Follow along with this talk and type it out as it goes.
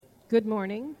Good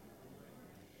morning.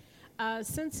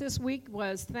 Since this week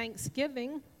was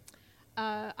Thanksgiving,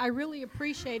 I really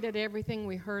appreciated everything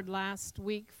we heard last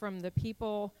week from the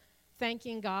people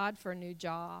thanking God for a new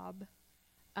job,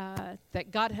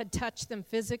 that God had touched them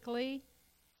physically.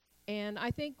 And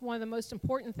I think one of the most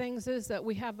important things is that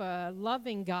we have a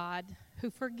loving God who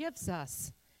forgives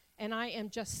us. And I am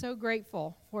just so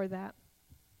grateful for that.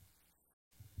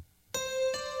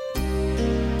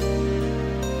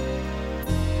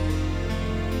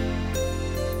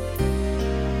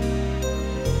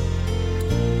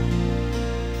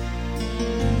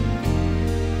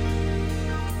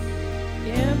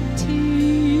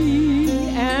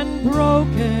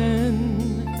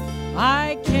 Broken,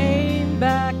 I came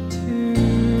back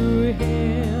to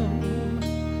him,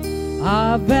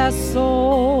 a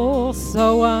vessel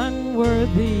so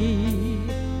unworthy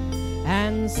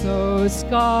and so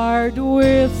scarred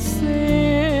with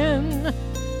sin,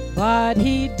 but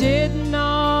he did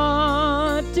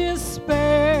not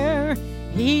despair.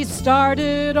 He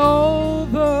started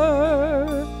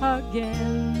over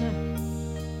again.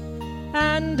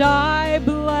 And I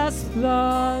bless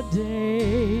the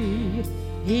day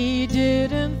he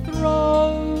didn't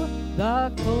throw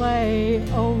the clay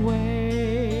away.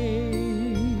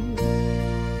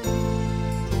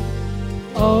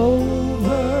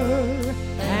 Over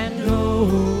and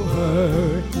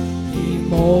over he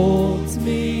molds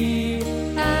me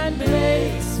and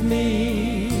makes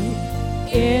me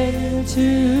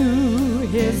into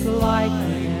his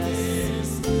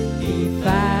likeness. He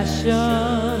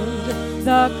fashioned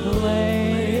the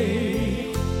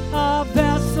clay, a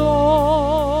vessel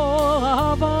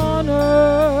of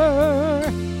honor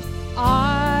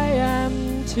I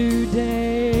am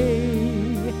today,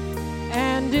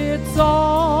 and it's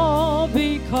all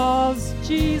because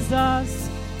Jesus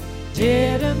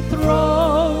didn't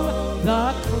throw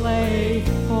the clay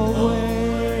away.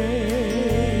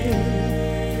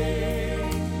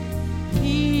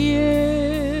 He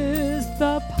is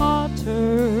the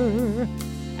potter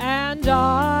and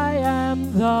I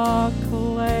am the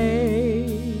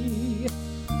clay,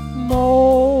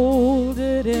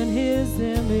 molded in his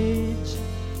image.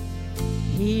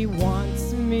 He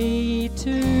wants me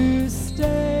to stay.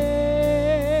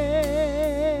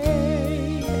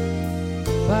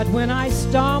 But when I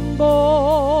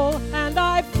stumble and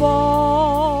I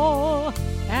fall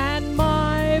and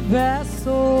my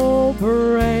vessel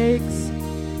breaks,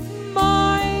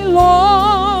 my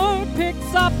Lord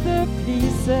picks up the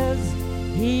pieces.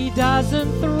 He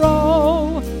doesn't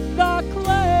throw the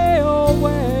clay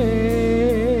away.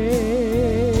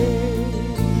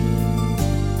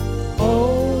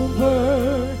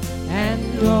 Over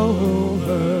and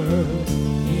over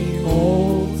he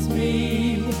molds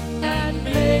me and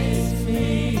makes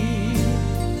me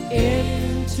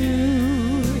into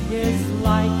his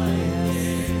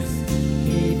likeness.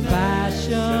 He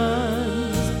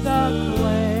fashions the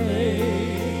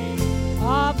clay,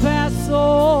 a vessel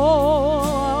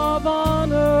of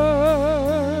honor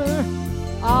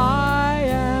I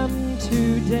am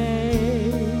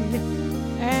today,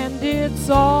 and it's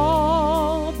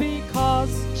all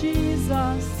because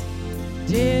Jesus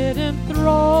didn't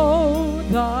throw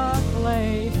the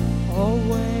clay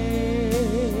away.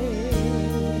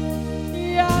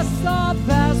 Yes, a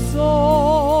vessel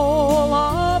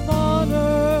of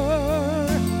honor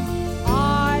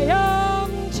I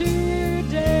am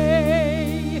today,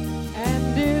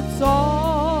 and it's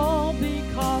all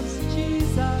because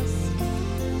Jesus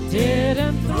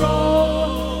didn't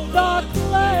throw the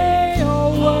clay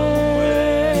away.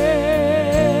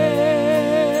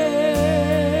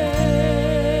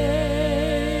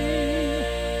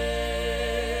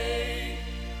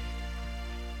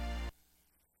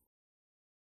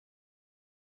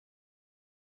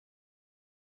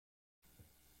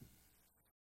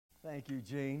 Thank you,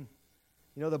 Gene.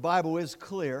 You know, the Bible is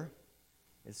clear.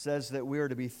 It says that we are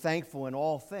to be thankful in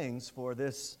all things, for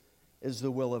this is the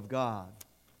will of God.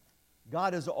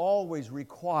 God has always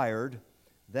required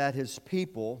that His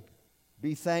people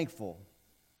be thankful.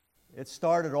 It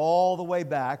started all the way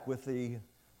back with the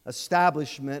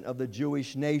establishment of the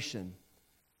Jewish nation.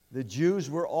 The Jews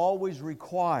were always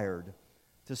required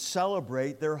to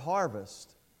celebrate their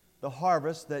harvest, the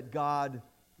harvest that God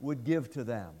would give to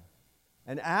them.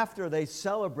 And after they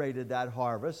celebrated that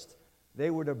harvest,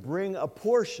 they were to bring a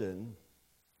portion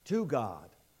to God.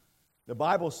 The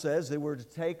Bible says they were to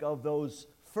take of those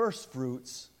first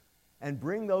fruits and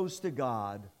bring those to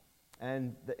God,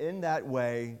 and in that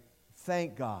way,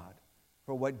 thank God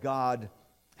for what God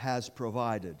has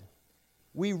provided.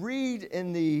 We read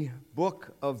in the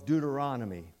book of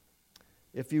Deuteronomy,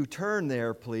 if you turn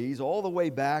there, please, all the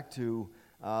way back to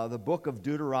the book of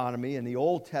Deuteronomy in the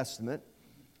Old Testament.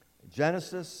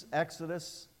 Genesis,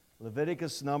 Exodus,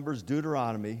 Leviticus, Numbers,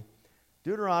 Deuteronomy.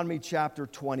 Deuteronomy chapter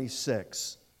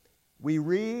 26. We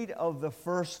read of the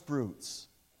first fruits.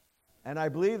 And I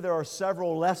believe there are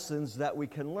several lessons that we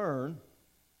can learn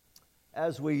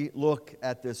as we look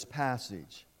at this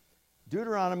passage.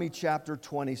 Deuteronomy chapter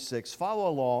 26. Follow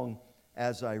along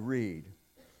as I read.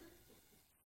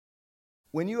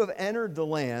 When you have entered the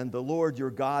land the Lord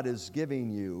your God is giving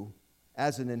you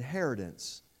as an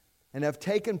inheritance, and have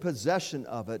taken possession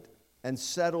of it and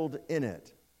settled in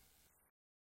it,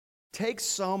 take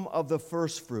some of the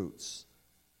firstfruits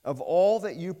of all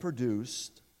that you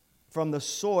produced from the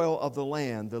soil of the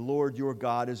land the Lord your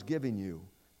God is giving you,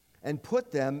 and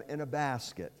put them in a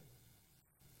basket.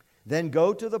 Then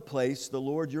go to the place the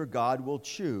Lord your God will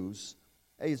choose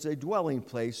as a dwelling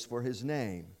place for his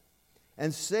name,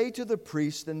 and say to the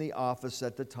priest in the office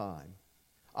at the time,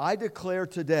 I declare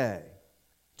today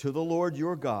to the Lord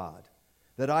your God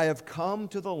that I have come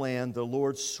to the land the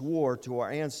Lord swore to our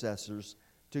ancestors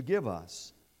to give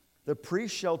us. The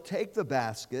priest shall take the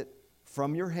basket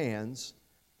from your hands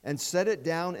and set it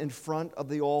down in front of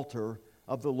the altar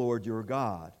of the Lord your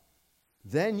God.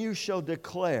 Then you shall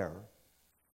declare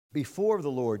before the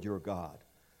Lord your God,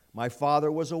 my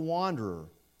father was a wanderer,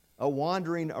 a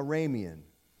wandering Aramean,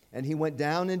 and he went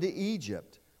down into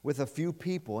Egypt with a few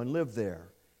people and lived there,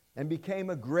 and became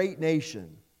a great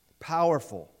nation,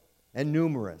 powerful and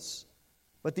numerous.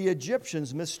 But the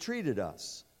Egyptians mistreated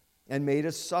us and made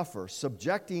us suffer,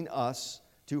 subjecting us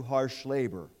to harsh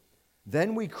labor.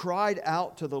 Then we cried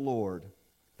out to the Lord,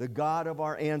 the God of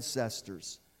our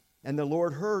ancestors, and the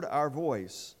Lord heard our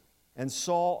voice and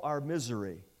saw our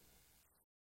misery,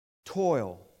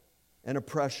 toil, and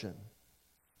oppression.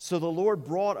 So the Lord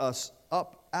brought us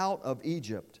up out of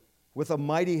Egypt with a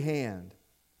mighty hand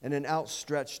and an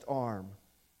outstretched arm,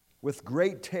 with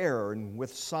great terror and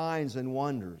with signs and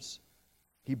wonders.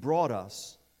 He brought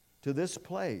us to this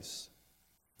place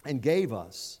and gave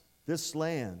us this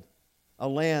land, a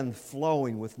land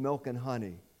flowing with milk and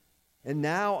honey. And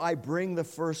now I bring the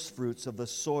firstfruits of the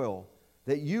soil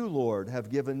that you, Lord, have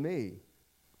given me.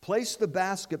 Place the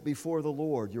basket before the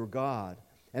Lord your God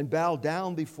and bow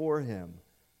down before him.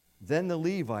 Then the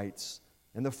Levites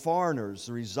and the foreigners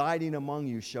residing among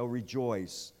you shall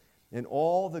rejoice in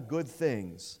all the good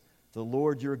things the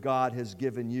Lord your God has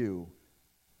given you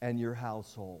and your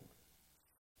household.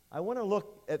 I want to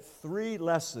look at 3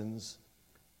 lessons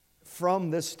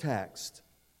from this text.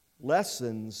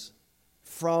 Lessons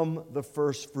from the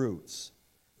first fruits.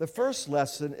 The first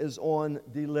lesson is on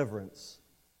deliverance.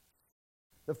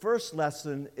 The first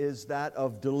lesson is that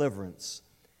of deliverance.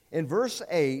 In verse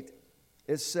 8,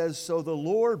 it says, So the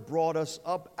Lord brought us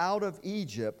up out of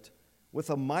Egypt with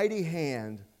a mighty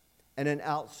hand and an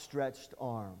outstretched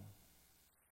arm.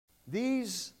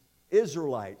 These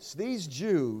Israelites, these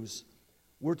Jews,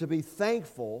 were to be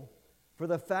thankful for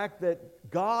the fact that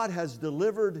God has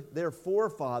delivered their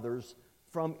forefathers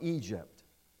from Egypt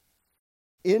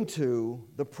into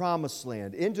the promised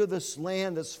land, into this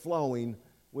land that's flowing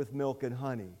with milk and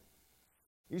honey.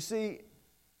 You see,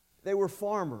 they were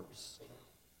farmers,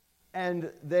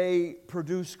 and they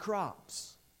produced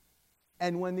crops.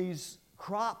 And when these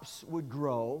crops would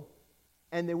grow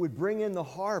and they would bring in the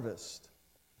harvest,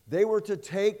 they were to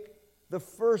take the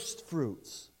first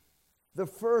fruits, the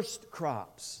first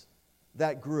crops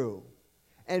that grew,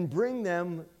 and bring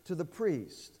them to the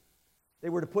priest. They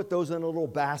were to put those in a little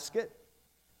basket.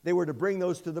 They were to bring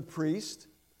those to the priest.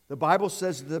 The Bible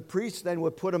says the priest then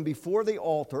would put them before the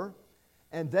altar,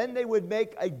 and then they would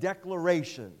make a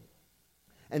declaration.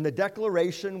 And the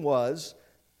declaration was,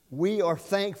 we are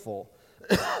thankful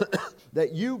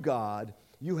that you, God,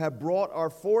 you have brought our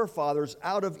forefathers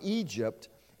out of Egypt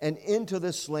and into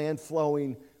this land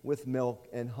flowing with milk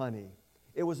and honey.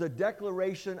 It was a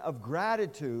declaration of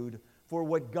gratitude for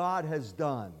what God has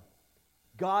done.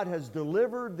 God has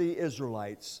delivered the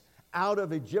Israelites out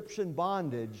of Egyptian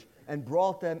bondage and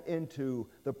brought them into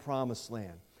the promised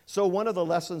land. So one of the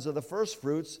lessons of the first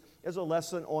fruits is a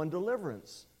lesson on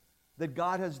deliverance, that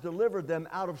God has delivered them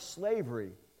out of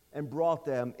slavery and brought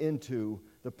them into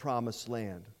the promised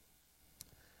land.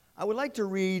 I would like to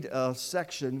read a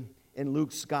section in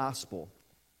Luke's Gospel.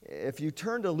 If you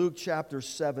turn to Luke chapter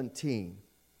 17,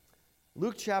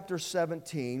 Luke chapter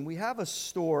 17, we have a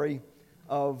story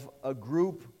of a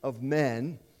group of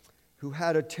men who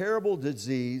had a terrible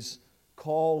disease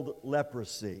called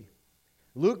leprosy.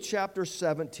 Luke chapter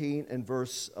 17 and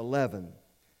verse 11.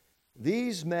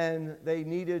 These men, they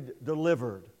needed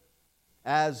delivered,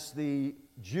 as the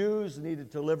Jews needed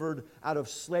delivered out of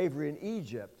slavery in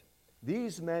Egypt.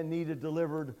 These men needed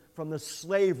delivered from the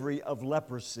slavery of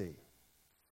leprosy.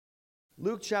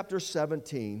 Luke chapter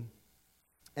 17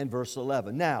 and verse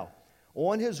 11. Now,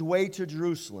 on his way to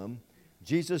Jerusalem,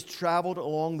 Jesus traveled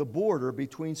along the border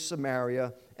between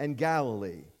Samaria and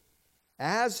Galilee.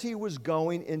 As he was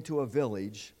going into a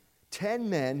village, 10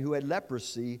 men who had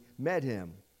leprosy met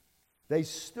him. They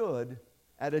stood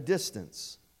at a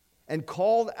distance and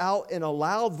called out in a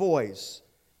loud voice,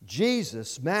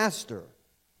 "Jesus, Master,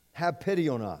 have pity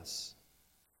on us."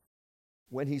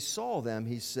 When he saw them,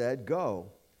 he said,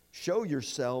 "Go, show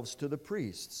yourselves to the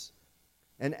priests."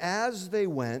 And as they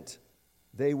went,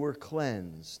 they were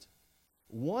cleansed.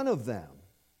 One of them,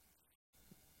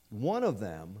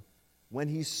 when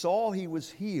he saw he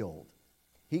was healed,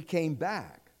 he came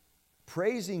back,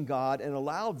 praising God in a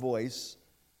loud voice.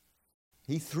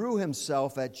 He threw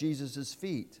himself at Jesus'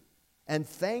 feet and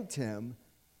thanked him,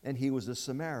 and he was a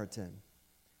Samaritan.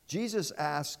 Jesus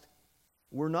asked,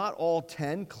 "Were not all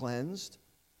 10 cleansed?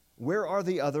 Where are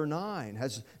the other 9?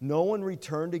 Has no one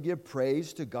returned to give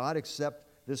praise to God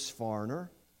except this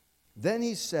foreigner?" Then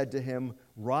he said to him,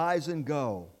 "Rise and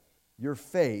go. Your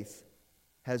faith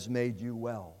has made you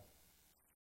well."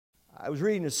 I was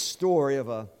reading a story of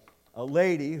a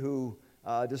lady who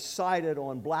decided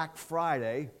on Black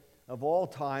Friday, of all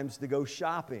times, to go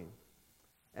shopping.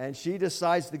 And she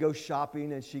decides to go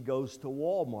shopping, and she goes to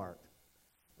Walmart.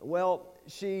 Well,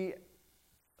 she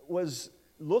was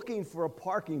looking for a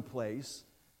parking place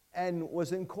and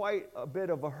was in quite a bit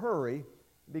of a hurry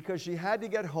because she had to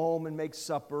get home and make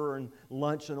supper and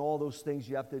lunch and all those things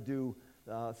you have to do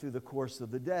through the course of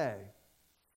the day.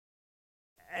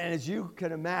 And as you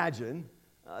can imagine,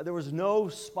 there was no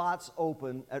spots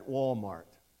open at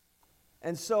Walmart.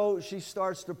 And so she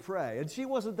starts to pray. And she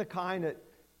wasn't the kind that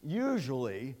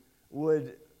usually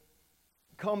would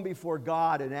come before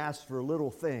God and ask for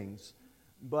little things,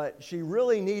 but she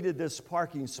really needed this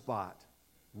parking spot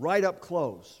right up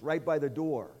close, right by the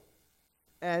door.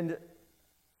 And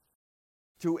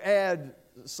to add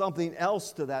something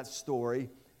else to that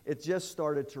story, it just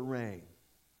started to rain.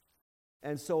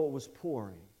 And so it was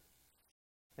pouring.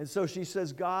 And so she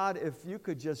says, "God, if you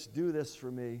could just do this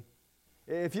for me,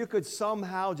 if you could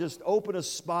somehow just open a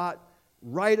spot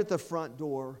right at the front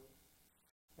door."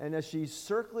 And as she's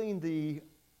circling the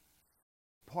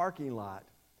parking lot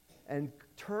and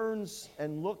turns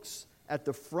and looks at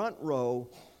the front row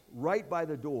right by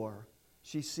the door,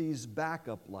 she sees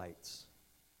backup lights.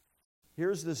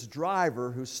 Here's this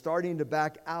driver who's starting to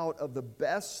back out of the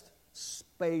best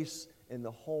space in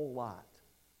the whole lot.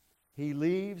 He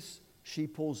leaves, she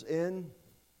pulls in,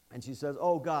 and she says,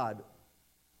 "Oh God,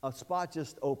 a spot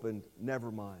just opened,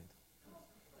 never mind."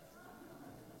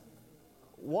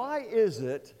 Why is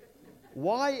it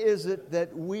that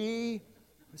we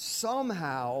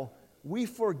somehow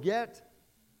forget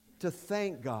to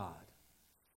thank God?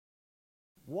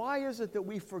 Why is it that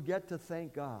we forget to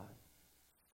thank God?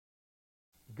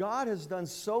 God has done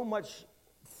so much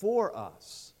for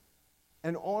us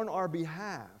and on our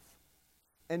behalf.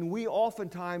 And we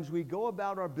oftentimes go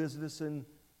about our business and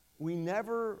we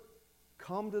never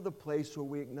come to the place where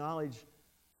we acknowledge,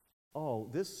 "Oh,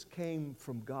 this came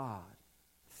from God.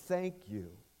 Thank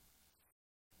you."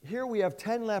 Here we have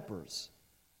 10 lepers.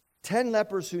 10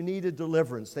 lepers who needed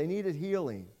deliverance. They needed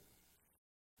healing.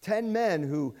 10 men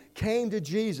who came to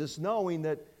Jesus knowing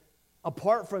that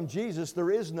apart from Jesus,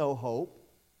 there is no hope.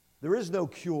 There is no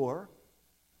cure.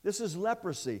 This is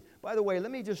leprosy. By the way,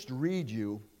 let me just read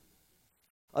you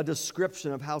a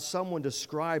description of how someone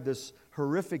described this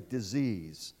horrific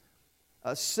disease.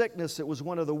 A sickness that was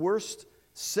one of the worst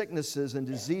sicknesses and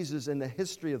diseases in the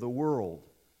history of the world.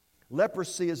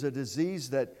 Leprosy is a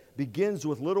disease that begins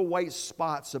with little white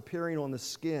spots appearing on the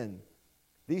skin.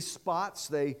 These spots,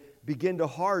 they begin to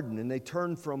harden and they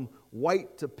turn from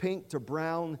white to pink to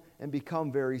brown and become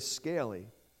very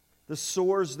scaly. The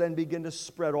sores then begin to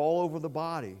spread all over the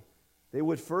body. They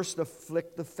would first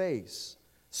afflict the face.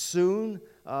 Soon,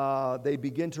 they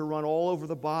begin to run all over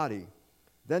the body.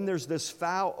 Then there's this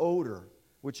foul odor,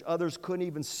 which others couldn't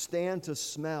even stand to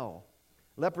smell.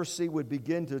 Leprosy would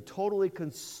begin to totally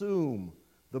consume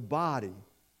the body.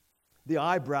 The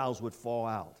eyebrows would fall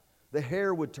out. The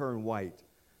hair would turn white.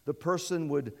 The person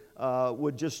would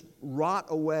just rot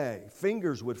away.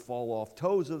 Fingers would fall off.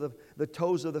 The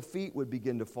toes of the feet would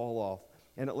begin to fall off.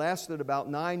 And it lasted about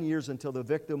 9 years until the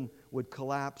victim would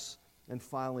collapse and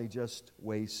finally just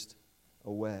waste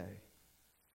away.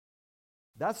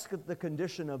 That's the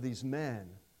condition of these men.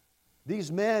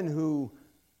 These men who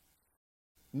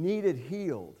needed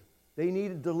healed. They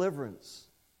needed deliverance.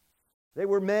 They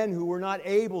were men who were not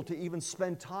able to even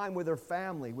spend time with their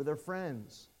family, with their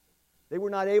friends. They were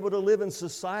not able to live in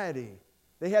society.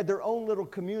 They had their own little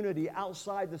community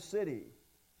outside the city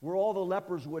where all the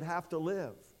lepers would have to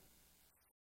live.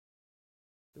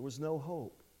 There was no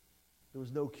hope. There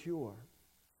was no cure.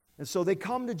 And so they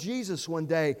come to Jesus one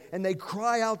day and they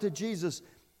cry out to Jesus,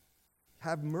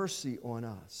 "Have mercy on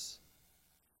us.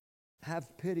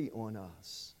 Have pity on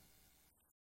us."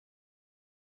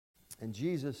 And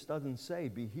Jesus doesn't say,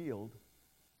 "Be healed."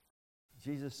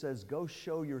 Jesus says, "Go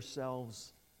show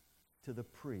yourselves to the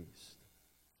priest."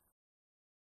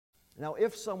 Now,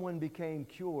 if someone became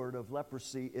cured of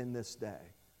leprosy in this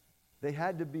day, they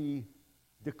had to be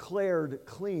declared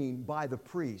clean by the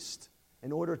priest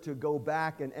in order to go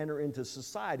back and enter into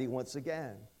society once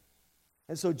again.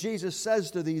 And so Jesus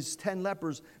says to these 10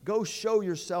 lepers, "Go show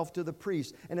yourself to the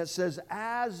priest." And it says,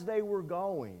 as they were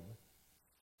going,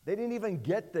 they didn't even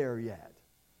get there yet,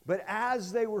 but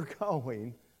as they were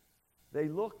going, they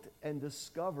looked and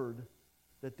discovered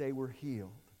that they were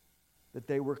healed, that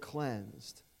they were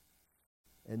cleansed.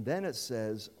 And then it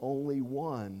says, only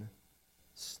one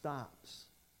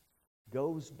stops,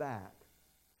 goes back,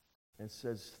 and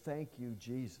says, "Thank you,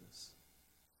 Jesus."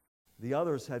 The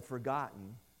others had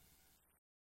forgotten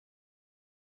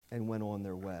and went on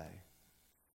their way.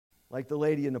 Like the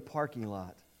lady in the parking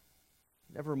lot.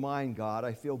 "Never mind, God,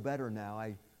 I feel better now.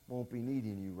 I won't be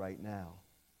needing you right now."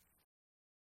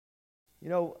 You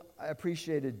know, I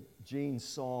appreciated Gene's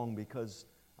song because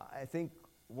I think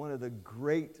one of the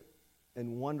great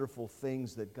and wonderful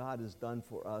things that God has done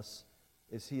for us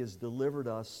is He has delivered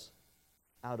us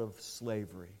out of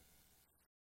slavery.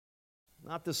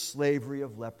 Not the slavery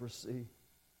of leprosy,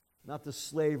 not the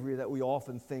slavery that we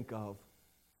often think of,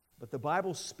 but the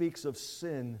Bible speaks of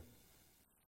sin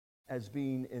as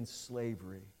being in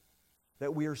slavery,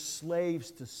 that we are slaves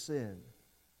to sin.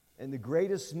 And the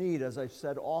greatest need, as I've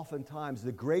said oftentimes,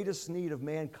 the greatest need of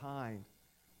mankind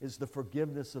is the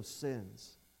forgiveness of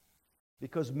sins.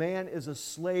 Because man is a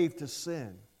slave to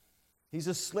sin. He's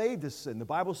a slave to sin. The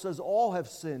Bible says all have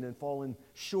sinned and fallen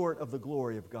short of the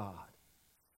glory of God.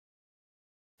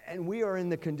 And we are in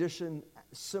the condition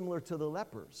similar to the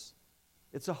lepers.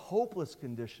 It's a hopeless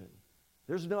condition.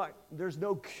 There's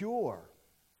no cure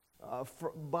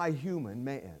by human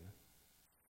man.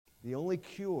 The only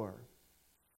cure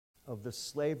of the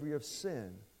slavery of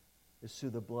sin is through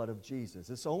the blood of Jesus.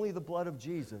 It's only the blood of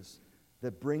Jesus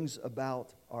that brings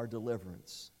about our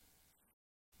deliverance.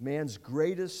 Man's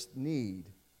greatest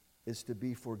need is to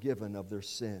be forgiven of their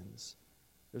sins.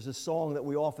 There's a song that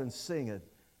we often sing at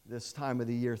this time of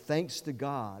the year, "Thanks to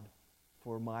God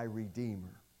for my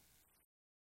Redeemer."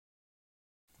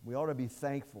 We ought to be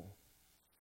thankful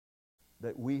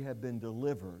that we have been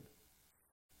delivered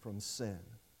from sin.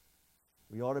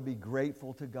 We ought to be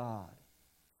grateful to God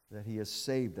that He has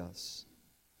saved us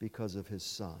because of His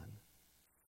Son.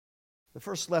 The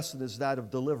first lesson is that of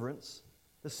deliverance.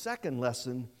 The second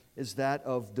lesson is that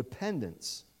of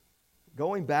dependence.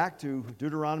 Going back to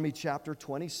Deuteronomy chapter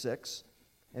 26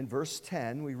 and verse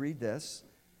 10, we read this.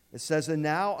 It says, "And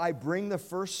now I bring the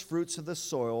first fruits of the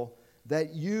soil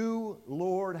that you,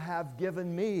 Lord, have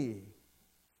given me."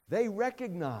 They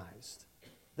recognized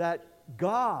that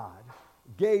God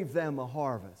gave them a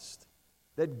harvest,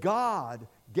 that God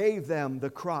gave them the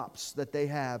crops that they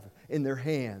have in their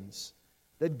hands,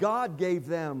 that God gave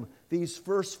them these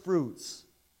first fruits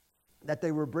that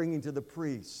they were bringing to the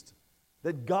priest,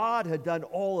 that God had done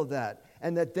all of that,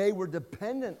 and that they were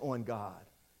dependent on God.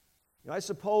 You know, I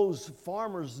suppose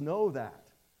farmers know that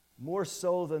more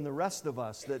so than the rest of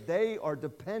us, that they are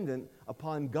dependent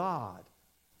upon God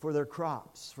for their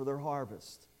crops, for their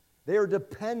harvest. They are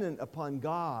dependent upon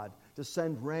God to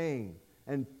send rain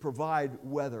and provide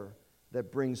weather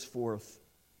that brings forth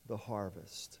the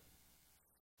harvest.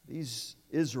 These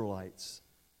Israelites,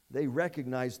 they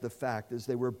recognized the fact as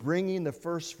they were bringing the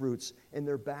first fruits in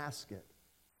their basket,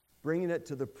 bringing it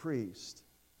to the priest,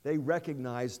 they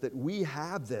recognized that we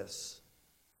have this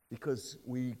because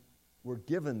we were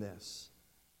given this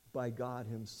by God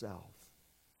Himself.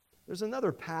 There's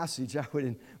another passage I would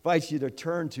invite you to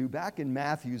turn to back in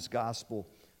Matthew's Gospel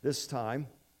this time.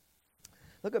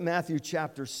 Look at Matthew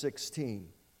chapter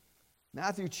 16.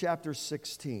 Matthew chapter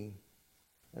 16.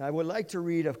 And I would like to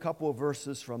read a couple of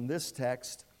verses from this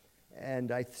text,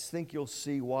 and I think you'll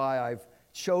see why I've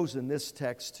chosen this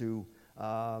text to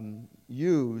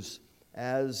use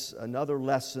as another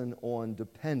lesson on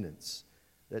dependence.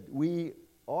 That we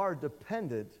are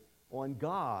dependent on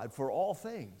God for all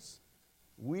things.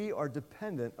 We are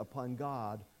dependent upon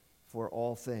God for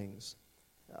all things.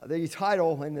 The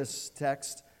title in this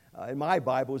text, in my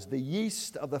Bible, is "The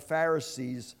Yeast of the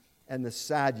Pharisees and the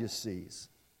Sadducees."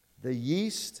 The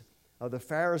yeast of the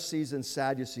Pharisees and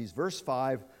Sadducees. Verse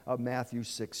 5 of Matthew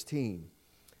 16.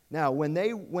 Now, when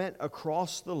they went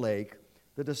across the lake,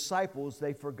 the disciples,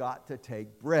 they forgot to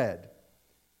take bread.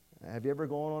 Have you ever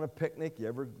gone on a picnic? You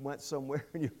ever went somewhere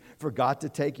and you forgot to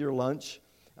take your lunch?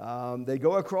 They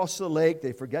go across the lake,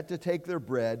 they forget to take their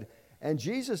bread, and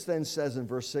Jesus then says in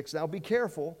verse 6, now be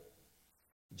careful,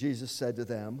 Jesus said to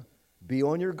them, be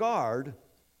on your guard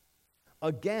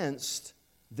against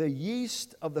the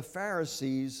yeast of the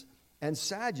Pharisees and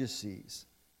Sadducees.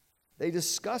 They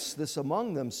discussed this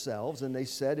among themselves, and they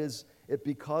said, is it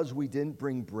because we didn't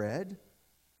bring bread?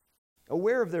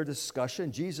 Aware of their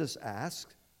discussion, Jesus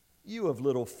asked, you of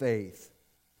little faith,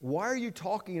 why are you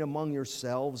talking among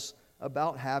yourselves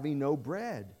about having no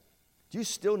bread? Do you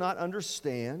still not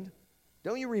understand?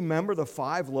 Don't you remember the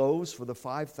 5 loaves for the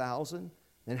 5,000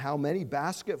 and how many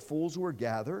basketfuls were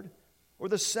gathered? Or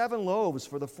the 7 loaves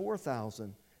for the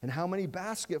 4,000 and how many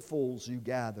basketfuls you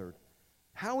gathered?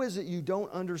 How is it you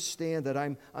don't understand that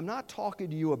I'm not talking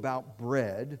to you about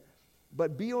bread,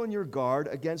 but be on your guard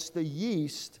against the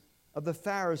yeast of the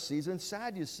Pharisees and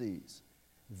Sadducees?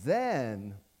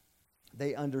 Then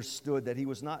they understood that he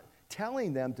was not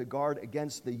telling them to guard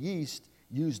against the yeast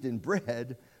used in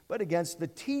bread, but against the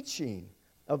teaching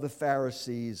of the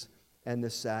Pharisees and the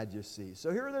Sadducees.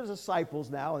 So here are the disciples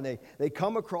now, and they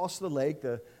come across the lake,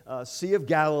 the Sea of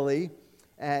Galilee,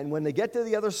 and when they get to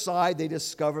the other side, they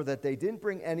discover that they didn't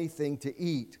bring anything to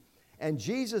eat. And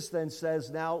Jesus then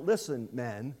says, now listen,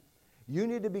 men, you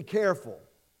need to be careful.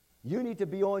 You need to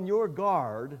be on your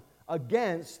guard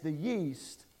against the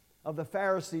yeast of the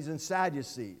Pharisees and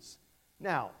Sadducees.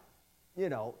 Now,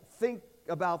 think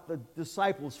about the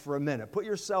disciples for a minute. Put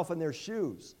yourself in their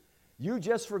shoes. You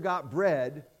just forgot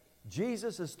bread.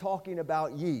 Jesus is talking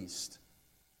about yeast.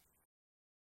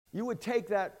 You would take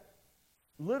that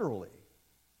literally,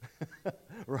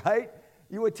 right?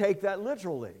 You would take that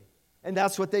literally. And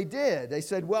that's what they did. They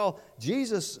said, well,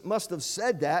 Jesus must have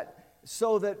said that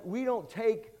so that we don't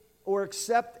take or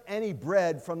accept any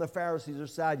bread from the Pharisees or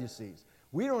Sadducees.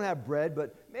 We don't have bread,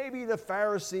 but maybe the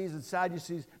Pharisees and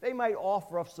Sadducees, they might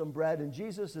offer us some bread, and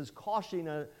Jesus is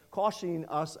cautioning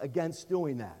us against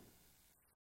doing that.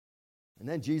 And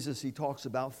then Jesus, he talks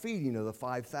about feeding of the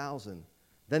 5,000,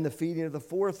 then the feeding of the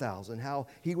 4,000, how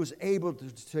he was able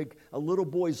to take a little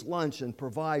boy's lunch and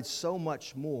provide so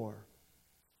much more.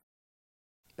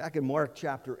 Back in Mark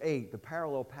chapter 8, the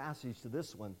parallel passage to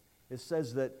this one, it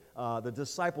says that the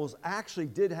disciples actually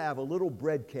did have a little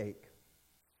bread cake.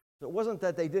 So it wasn't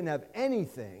that they didn't have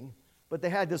anything, but they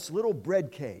had this little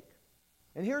bread cake.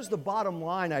 And here's the bottom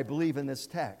line, I believe, in this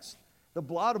text. The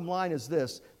bottom line is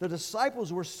this. The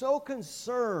disciples were so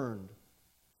concerned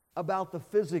about the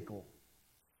physical.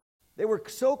 They were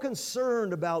so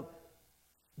concerned about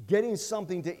getting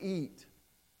something to eat.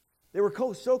 They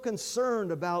were so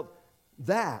concerned about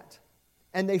that.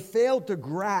 And they failed to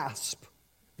grasp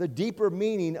the deeper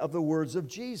meaning of the words of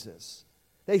Jesus.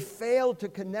 They failed to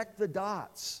connect the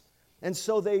dots. And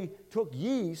so they took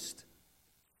yeast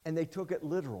and they took it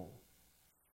literal.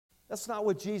 That's not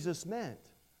what Jesus meant.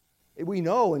 We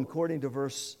know, according to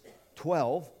verse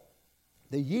 12,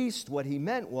 the yeast, what he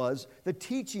meant was the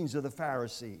teachings of the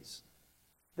Pharisees.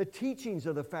 The teachings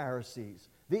of the Pharisees.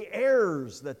 The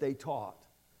errors that they taught.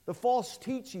 The false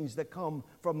teachings that come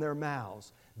from their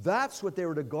mouths. That's what they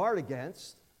were to guard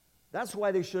against. That's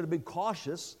why they should have been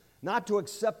cautious not to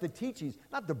accept the teachings,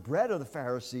 not the bread of the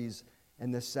Pharisees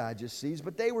and the Sadducees,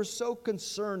 but they were so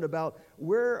concerned about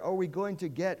where are we going to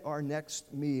get our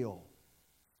next meal.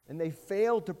 And they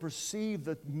failed to perceive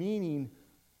the meaning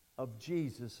of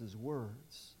Jesus'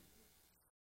 words.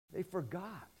 They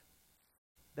forgot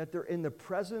that they're in the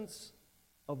presence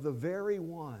of the very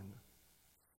one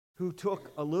who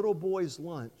took a little boy's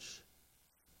lunch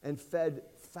and fed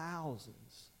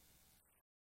thousands.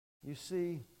 You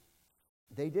see,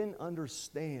 they didn't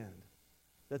understand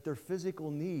that their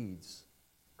physical needs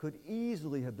could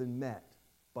easily have been met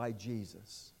by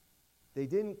Jesus. They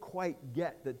didn't quite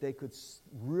get that they could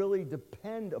really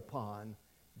depend upon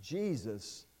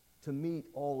Jesus to meet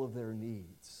all of their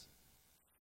needs.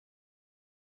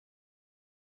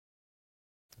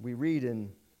 We read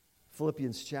in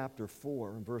Philippians chapter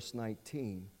 4 and verse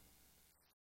 19,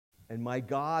 and my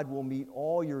God will meet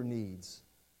all your needs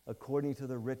according to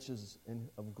the riches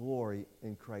of glory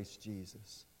in Christ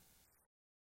Jesus.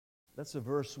 That's a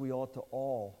verse we ought to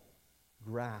all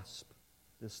grasp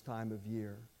this time of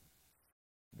year.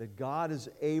 That God is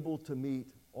able to meet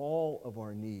all of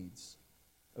our needs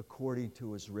according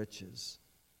to his riches.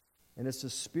 And it's a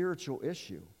spiritual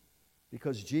issue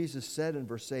because Jesus said in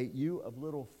verse 8, you of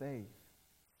little faith,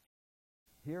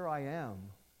 here I am.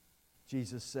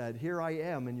 Jesus said, "Here I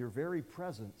am in your very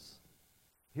presence.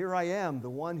 Here I am, the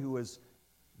one who has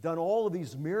done all of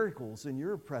these miracles in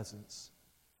your presence.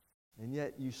 And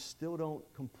yet you still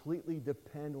don't completely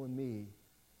depend on me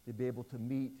to be able to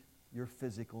meet your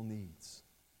physical needs.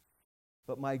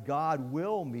 But my God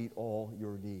will meet all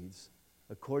your needs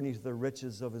according to the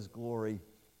riches of his glory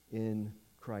in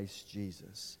Christ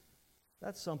Jesus."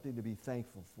 That's something to be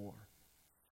thankful for.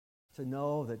 To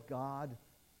know that God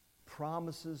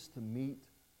promises to meet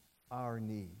our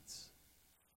needs.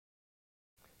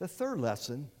 The third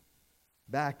lesson,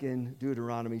 back in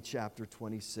Deuteronomy chapter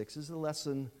 26, is a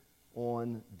lesson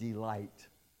on delight.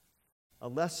 A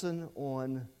lesson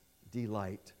on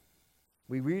delight.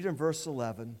 We read in verse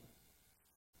 11,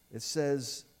 it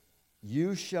says,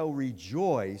 "You shall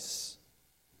rejoice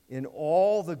in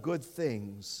all the good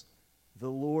things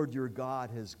the Lord your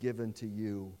God has given to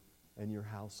you and your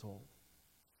household."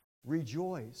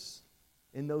 Rejoice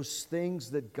in those things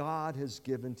that God has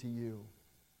given to you.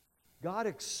 God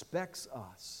expects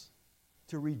us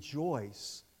to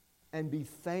rejoice and be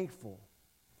thankful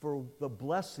for the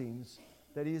blessings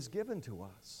that he has given to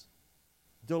us.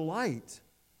 Delight,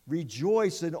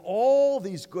 rejoice in all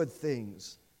these good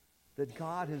things that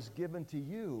God has given to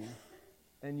you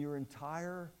and your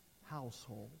entire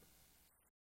household.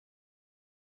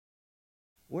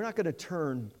 We're not going to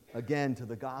turn again to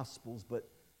the Gospels, but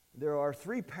there are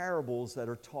 3 parables that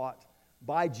are taught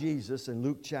by Jesus in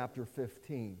Luke chapter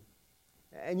 15.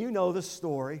 And you know the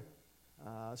story.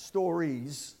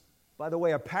 Stories. By the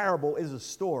way, a parable is a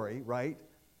story, right?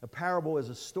 A parable is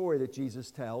a story that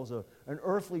Jesus tells, an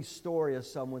earthly story,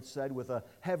 as someone said, with a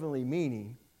heavenly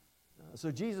meaning. So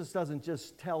Jesus doesn't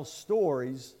just tell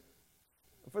stories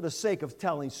for the sake of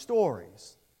telling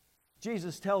stories.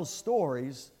 Jesus tells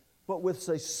stories, but with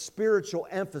a spiritual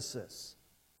emphasis.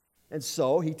 And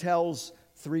so he tells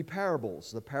 3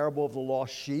 parables: the parable of the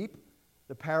lost sheep,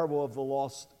 the parable of the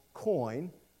lost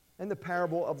coin, and the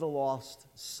parable of the lost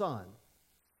son.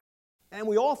 And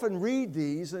we often read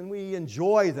these and we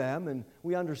enjoy them and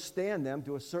we understand them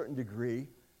to a certain degree.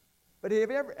 But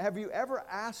have you ever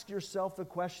asked yourself the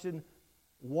question,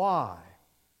 why?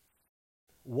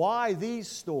 Why these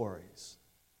stories?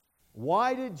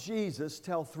 Why did Jesus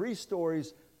tell 3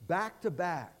 stories back to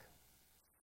back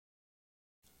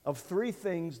of 3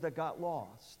 things that got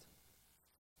lost?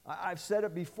 I've said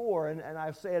it before and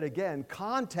I'll say it again.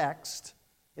 Context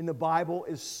in the Bible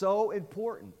is so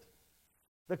important.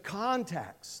 The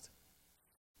context.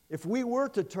 If we were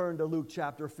to turn to Luke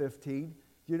chapter 15,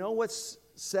 do you know what's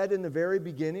said in the very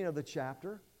beginning of the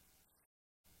chapter?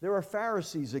 There are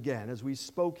Pharisees again, as we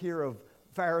spoke here of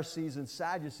Pharisees and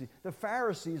Sadducees. The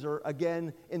Pharisees are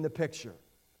again in the picture.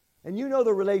 And you know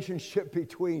the relationship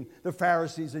between the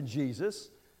Pharisees and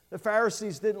Jesus. The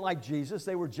Pharisees didn't like Jesus.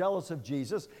 They were jealous of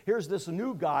Jesus. Here's this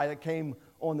new guy that came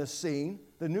on the scene,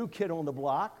 the new kid on the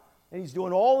block, and he's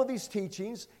doing all of these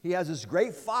teachings. He has this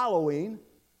great following,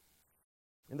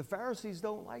 and the Pharisees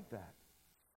don't like that.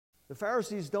 The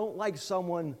Pharisees don't like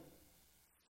someone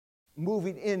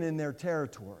moving in their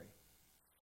territory.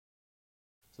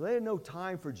 So they had no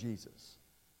time for Jesus.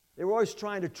 They were always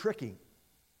trying to trick him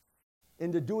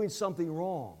into doing something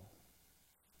wrong.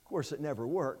 Of course, it never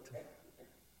worked.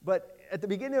 But at the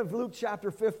beginning of Luke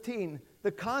chapter 15,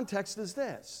 the context is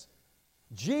this.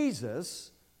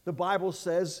 Jesus, the Bible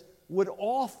says, would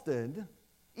often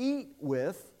eat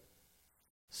with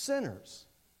sinners.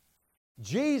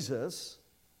 Jesus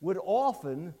would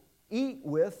often eat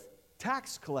with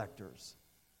tax collectors.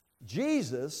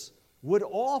 Jesus would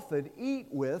often eat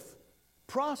with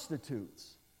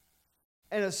prostitutes.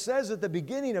 And it says at the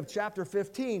beginning of chapter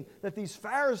 15 that these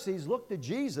Pharisees looked at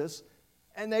Jesus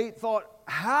and they thought,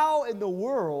 how in the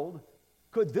world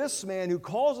could this man who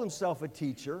calls himself a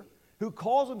teacher, who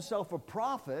calls himself a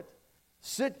prophet,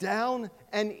 sit down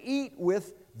and eat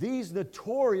with these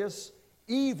notorious,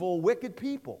 evil, wicked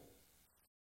people?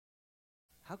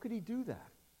 How could he do that?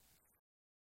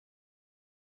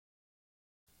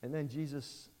 And then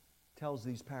Jesus tells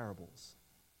these parables.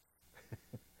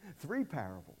 3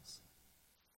 parables.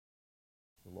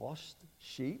 The lost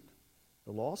sheep,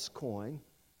 the lost coin,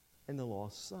 and the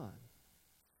lost son.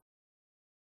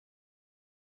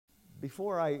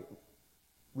 Before I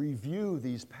review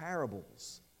these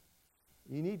parables,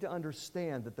 you need to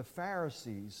understand that the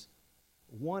Pharisees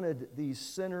wanted these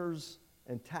sinners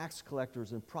and tax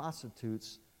collectors and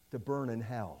prostitutes to burn in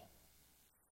hell.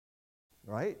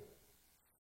 Right?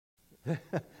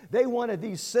 They wanted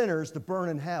these sinners to burn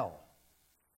in hell.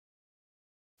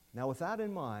 Now, with that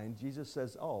in mind, Jesus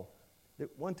says, that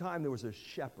one time there was a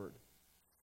shepherd.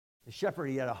 The shepherd,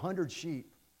 he had 100 sheep.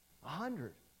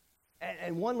 100.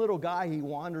 And one little guy, he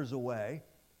wanders away,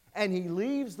 and he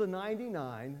leaves the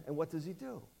 99, and what does he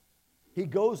do? He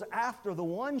goes after the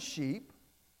one sheep,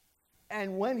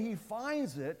 and when he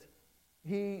finds it,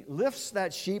 he lifts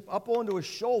that sheep up onto his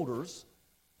shoulders,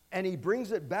 and he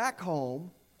brings it back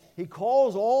home. He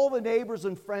calls all the neighbors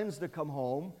and friends to come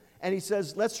home, and he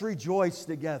says, let's rejoice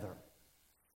together.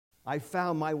 I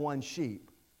found my one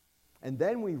sheep. And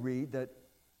then we read that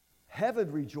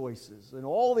heaven rejoices, and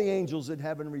all the angels in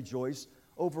heaven rejoice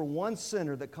over one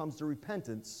sinner that comes to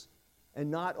repentance, and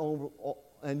not over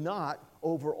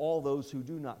all those who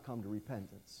do not come to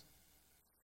repentance.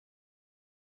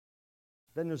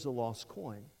 Then there's a lost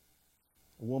coin.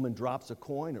 A woman drops a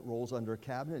coin, it rolls under a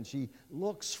cabinet, and she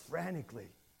looks frantically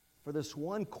for this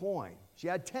one coin. She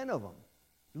had 10 of them,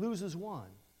 loses one.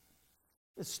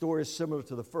 This story is similar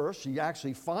to the first. She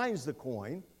actually finds the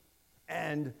coin,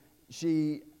 and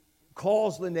she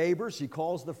calls the neighbors, she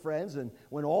calls the friends, and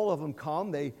when all of them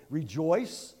come, they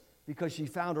rejoice because she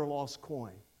found her lost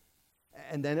coin.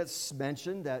 And then it's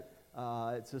mentioned that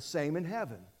it's the same in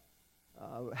heaven.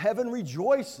 Heaven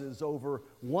rejoices over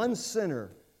one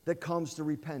sinner that comes to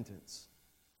repentance.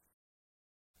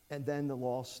 And then the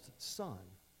lost son.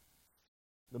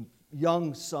 The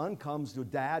young son comes to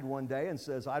dad one day and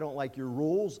says, I don't like your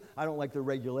rules. I don't like the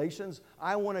regulations.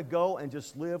 I want to go and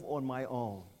just live on my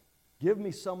own. Give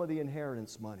me some of the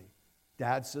inheritance money.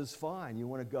 Dad says, fine, you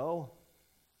want to go?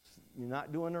 You're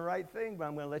not doing the right thing, but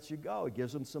I'm going to let you go. He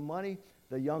gives him some money.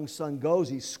 The young son goes.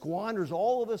 He squanders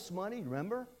all of this money,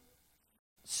 remember?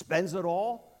 Spends it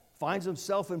all. Finds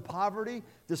himself in poverty.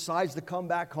 Decides to come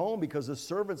back home because the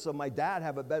servants of my dad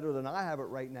have it better than I have it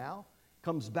right now.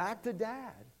 Comes back to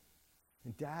dad.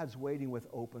 And dad's waiting with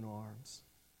open arms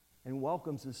and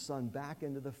welcomes his son back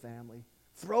into the family.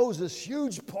 Throws this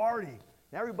huge party.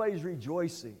 Everybody's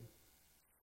rejoicing.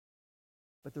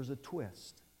 But there's a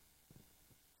twist.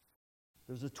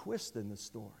 There's a twist in the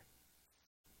story.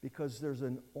 Because there's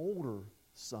an older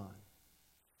son.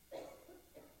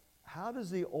 How does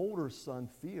the older son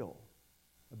feel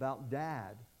about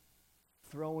dad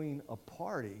throwing a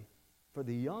party for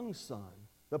the young son,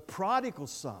 the prodigal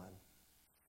son?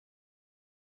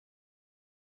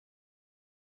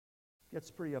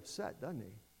 Gets pretty upset, doesn't he?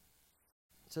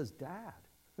 He says, Dad,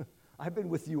 I've been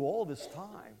with you all this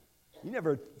time. You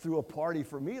never threw a party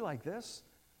for me like this.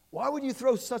 Why would you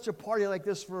throw such a party like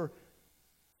this for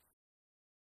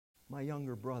my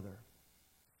younger brother?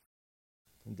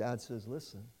 And dad says,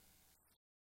 listen,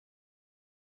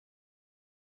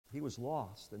 he was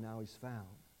lost and now he's found.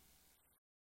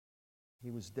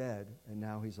 He was dead and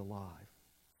now he's alive.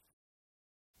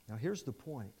 Now here's the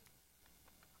point.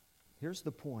 Here's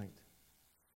the point.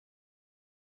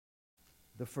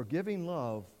 The forgiving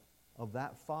love of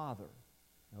that father,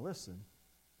 now listen,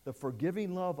 the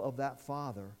forgiving love of that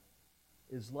father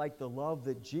is like the love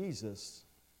that Jesus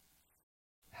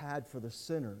had for the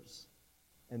sinners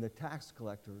and the tax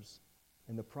collectors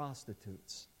and the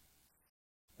prostitutes.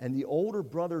 And the older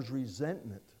brother's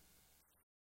resentment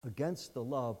against the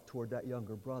love toward that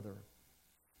younger brother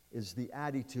is the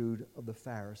attitude of the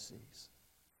Pharisees.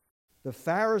 The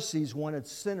Pharisees wanted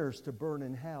sinners to burn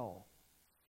in hell,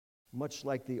 much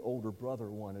like the older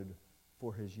brother wanted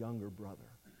for his younger brother.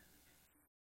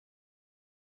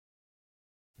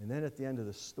 And then at the end of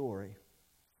the story,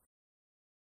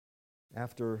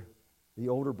 after the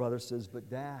older brother says, but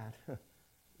Dad,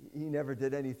 he never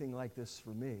did anything like this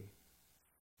for me.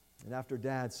 And after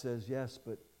Dad says, yes,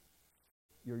 but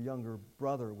your younger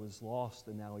brother was lost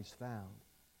and now he's found.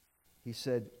 He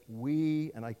said,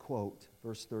 we, and I quote,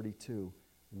 verse 32,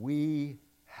 we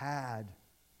had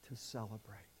to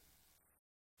celebrate.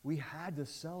 We had to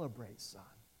celebrate, son.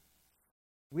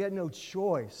 We had no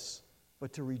choice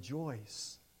but to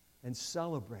rejoice and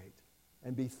celebrate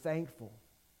and be thankful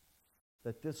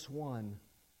that this one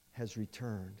has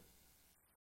returned.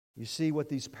 You see, what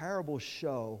these parables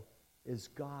show is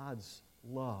God's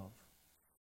love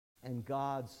and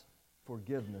God's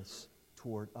forgiveness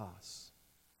toward us.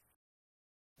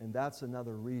 And that's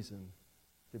another reason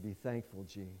to be thankful,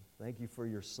 Gene. Thank you for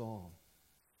your song.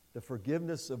 The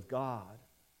forgiveness of God,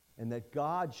 and that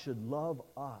God should love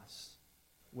us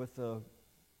with a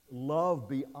love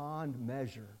beyond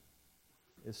measure,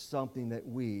 is something that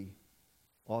we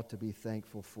ought to be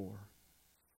thankful for.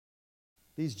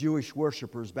 These Jewish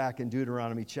worshipers back in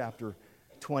Deuteronomy chapter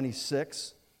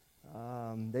 26,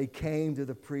 they came to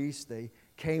the priest. They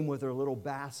came with their little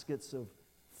baskets of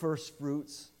first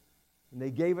fruits, and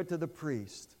they gave it to the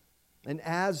priest. And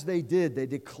as they did, they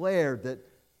declared that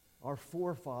our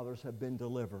forefathers have been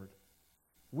delivered.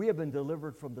 We have been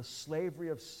delivered from the slavery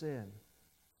of sin.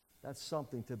 That's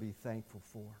something to be thankful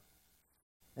for.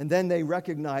 And then they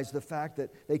recognized the fact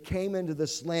that they came into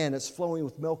this land that's flowing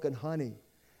with milk and honey.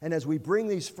 And as we bring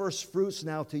these first fruits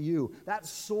now to you, that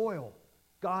soil,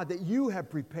 God, that you have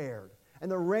prepared,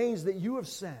 and the rains that you have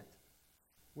sent,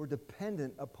 we're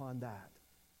dependent upon that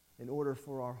in order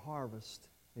for our harvest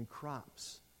and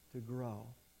crops to grow.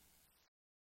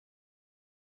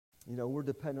 You know, we're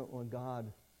dependent on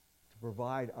God to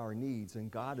provide our needs,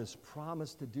 and God has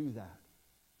promised to do that.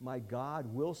 My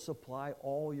God will supply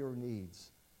all your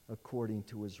needs according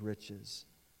to his riches.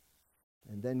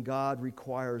 And then God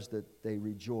requires that they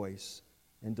rejoice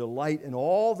and delight in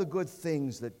all the good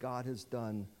things that God has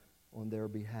done on their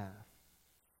behalf.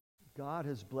 God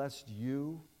has blessed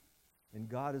you, and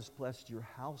God has blessed your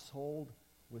household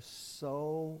with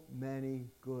so many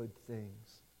good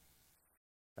things.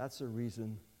 That's a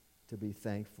reason to be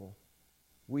thankful.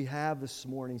 We have this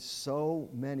morning so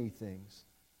many things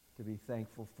to be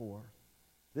thankful for.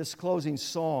 This closing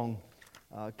song,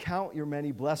 count your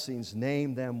many blessings,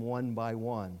 name them one by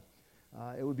one.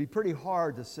 It would be pretty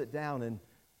hard to sit down and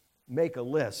make a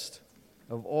list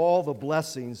of all the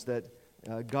blessings that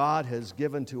God has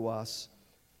given to us.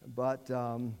 But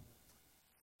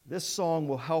this song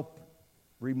will help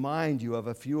remind you of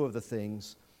a few of the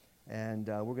things. And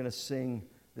we're going to sing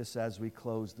this as we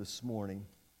close this morning.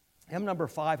 Hymn number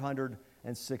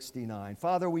 569.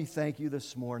 Father, we thank you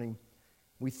this morning.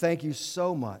 We thank you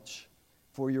so much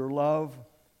for your love,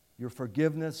 your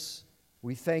forgiveness.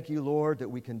 We thank you, Lord, that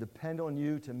we can depend on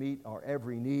you to meet our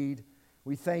every need.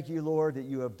 We thank you, Lord, that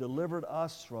you have delivered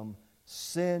us from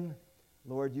sin.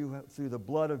 Lord, you have, through the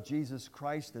blood of Jesus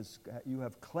Christ, you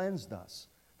have cleansed us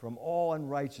from all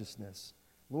unrighteousness.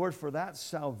 Lord, for that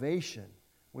salvation,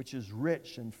 which is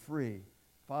rich and free,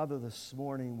 Father, this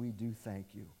morning we do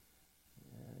thank you.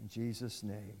 In Jesus'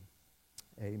 name,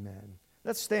 amen.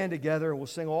 Let's stand together and we'll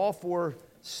sing all four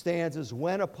stanzas.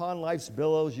 When upon life's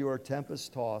billows you are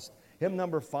tempest tossed. Hymn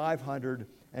number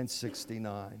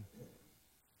 569.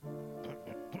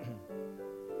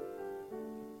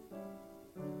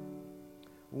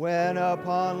 When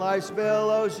upon life's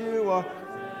billows you are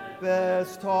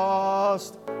tempest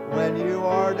tossed, when you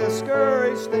are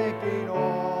discouraged, thinking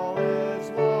all is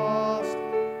lost,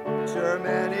 your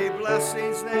many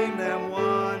blessings, name them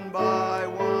one by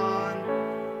one,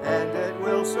 and it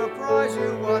will surprise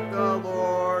you what the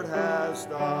Lord has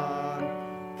done.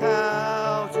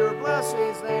 Count your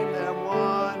blessings, name them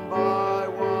one by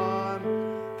one.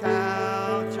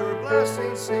 Count your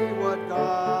blessings, see what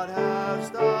God has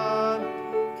done.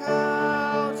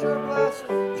 Count your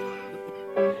blessings.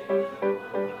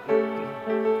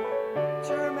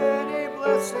 Your many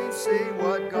blessings, see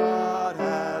what God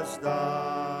has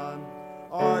done.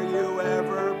 Are you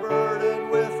ever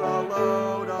burdened with a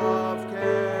load of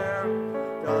care?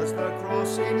 Does the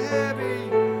cross seem heavy,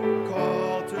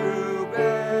 call to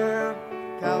bear?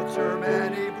 Count your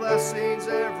many blessings,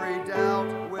 every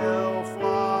doubt will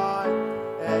fly,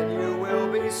 and you will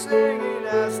be singing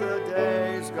as the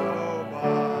days go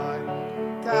by.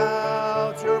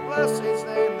 Count your blessings,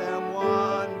 name them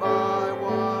one by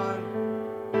one.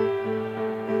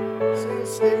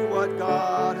 See what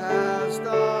God has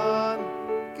done.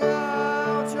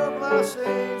 Count your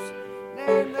blessings,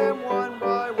 name them one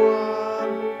by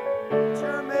one.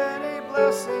 Your many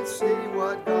blessings, see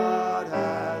what God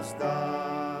has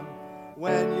done.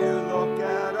 When you look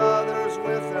at others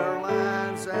with their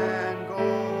lands and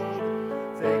gold,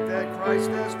 think that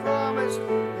Christ has promised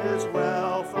his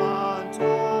wealth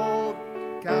untold.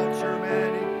 Count your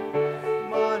many,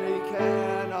 money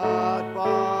cannot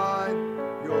buy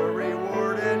your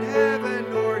reward in heaven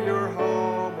nor your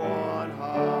home on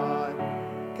high.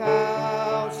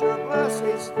 Count your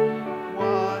blessings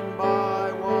one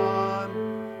by one.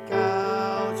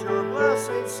 Count your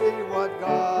blessings, see what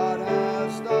God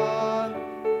has done.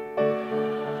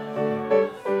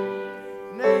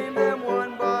 Name them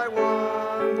one by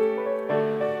one.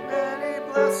 Many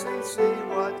blessings, see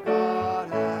what God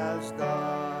has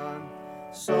done.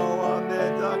 So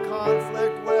amid the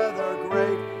conflict, whether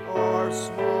great or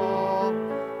small,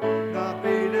 not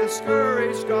be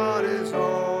discouraged, God is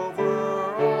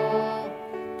over all.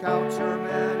 Count your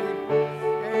many,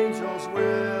 angels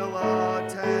will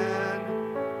attend,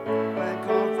 and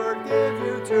comfort give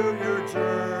you to your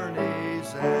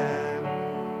journey's end.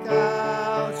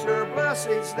 Count your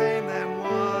blessings, name them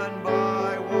one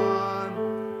by one.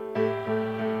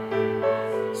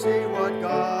 See what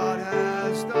God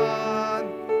has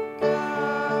done.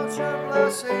 Count your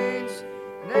blessings,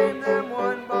 name them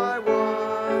one by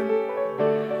one.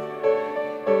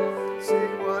 See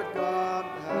what God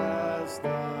has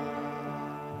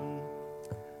done.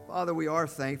 Father, we are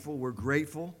thankful. We're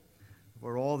grateful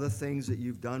for all the things that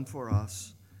you've done for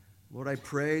us. Lord, I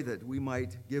pray that we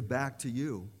might give back to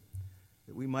you,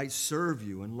 that we might serve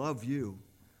you and love you,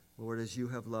 Lord, as you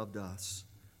have loved us.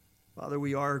 Father,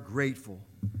 we are grateful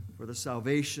for the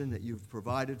salvation that you've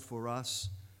provided for us,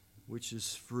 which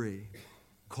is free,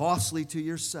 costly to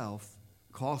yourself,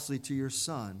 costly to your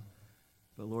Son,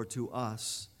 but Lord, to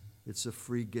us, it's a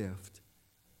free gift.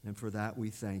 And for that, we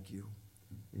thank you.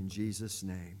 In Jesus'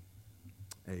 name,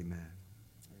 amen.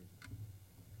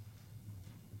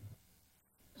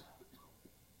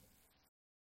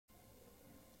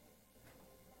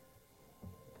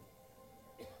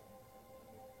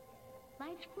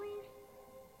 Lights, please.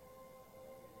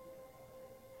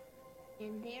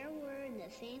 And there were in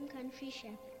the same country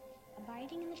shepherds,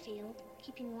 abiding in the field,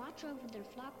 keeping watch over their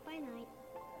flock by night.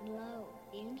 And lo,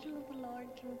 the angel of the Lord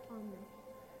came upon them.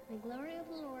 And the glory of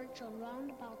the Lord shone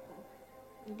round about them.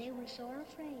 And they were sore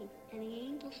afraid. And the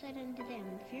angel said unto them,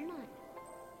 Fear not.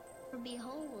 For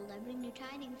behold, I bring you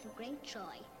tidings of great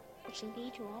joy, which shall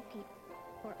be to all people.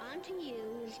 For unto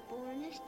you is born this